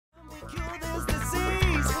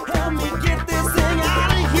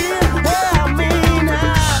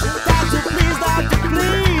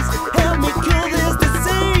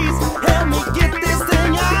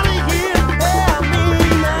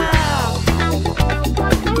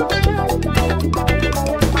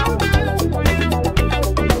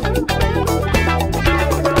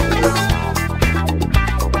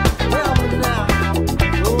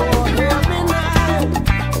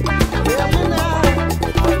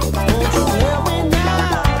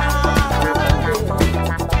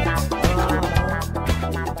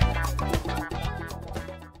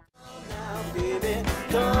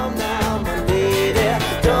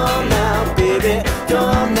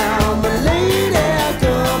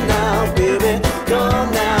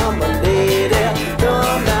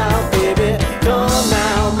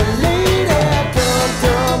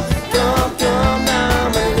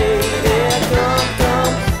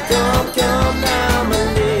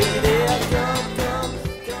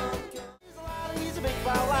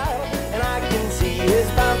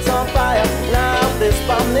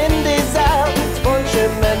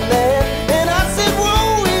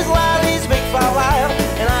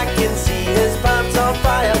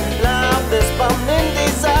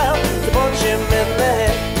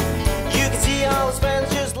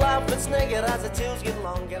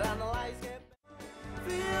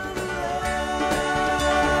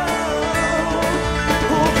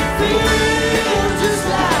feel just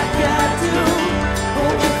like I do?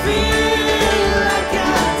 Hope you feel like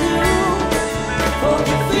I do. Hope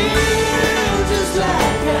you feel just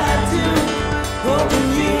like I do. Hoping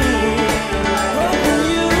you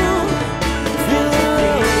feel the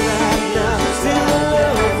love right now. Feel the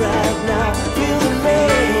love right now. Feel the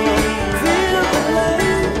love. Feel the love.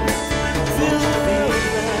 Feel the love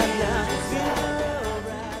right now. Feel the love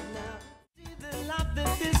right now. See the life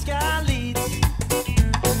that this guy leads,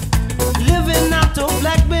 living out of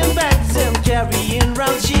black bin bags and carrying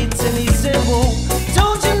round sheets. And he said, whoa,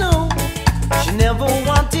 don't you know she never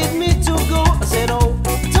wanted me to go? I said, oh,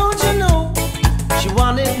 don't you know she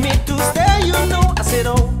wanted me to stay, you know? I said,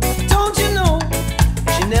 oh, don't you know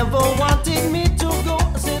she never wanted me to go?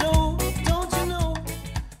 I said, oh, don't you know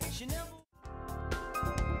she never.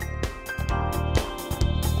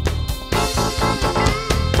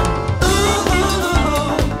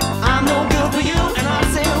 I'm no good for you, and I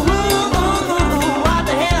say, what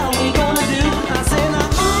the hell we gonna do? I say,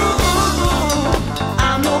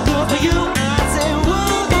 I'm no good for you, and I say,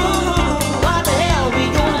 what the hell we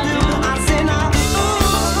gonna do? I say,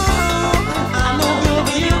 I'm no good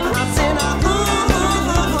for you, and I say,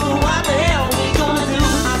 what the hell we gonna do?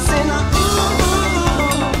 I say,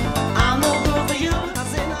 I'm no good for you, I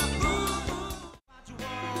say, what you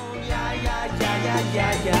want,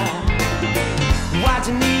 yeah. What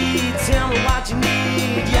you need, tell me what you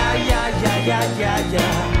need, yeah.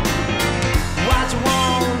 What you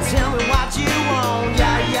want, tell me what you want,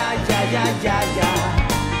 yeah.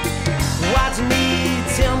 What you need,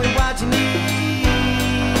 tell me what you need.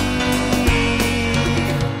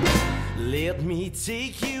 Let me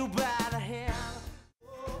take you by the hand.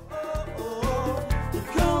 Don't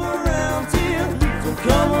come around here, don't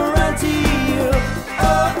come around here.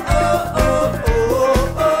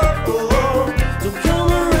 Don't come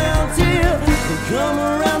around here, don't come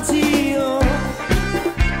around here.